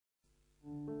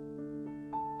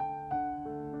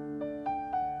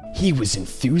He was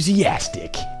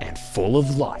enthusiastic and full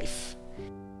of life.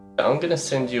 I'm gonna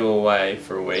send you away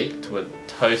for a week to a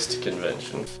toast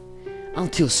convention.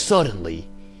 Until suddenly,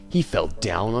 he fell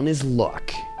down on his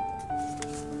luck.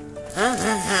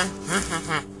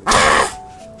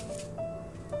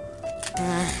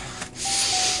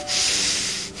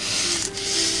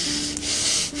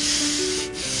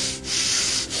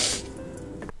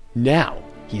 Now,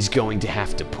 he's going to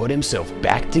have to put himself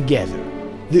back together,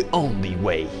 the only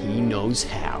way he knows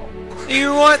how. Are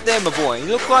you right there, my boy? You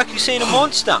look like you've seen a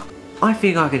monster. I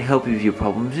think I can help you with your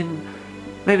problems, and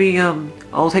maybe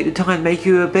I'll take the time to make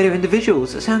you a better individual.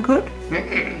 Does that sound good?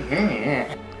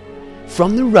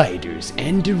 From the writers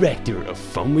and director of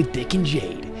Fun with Dick and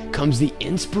Jade comes the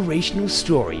inspirational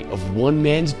story of one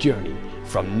man's journey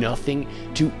from nothing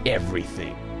to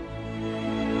everything.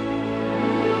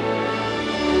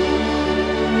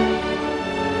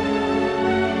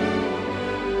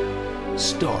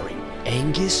 Starring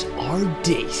Angus R.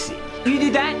 Dacey. You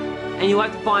did that, and you'll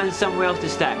have to find somewhere else to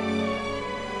stay.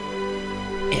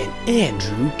 And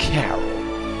Andrew Carroll.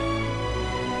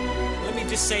 Let me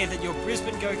just say that your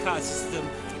Brisbane go-kart system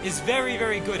is very,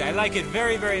 very good. I like it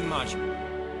very, very much.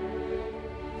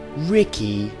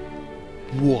 Ricky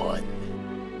 1.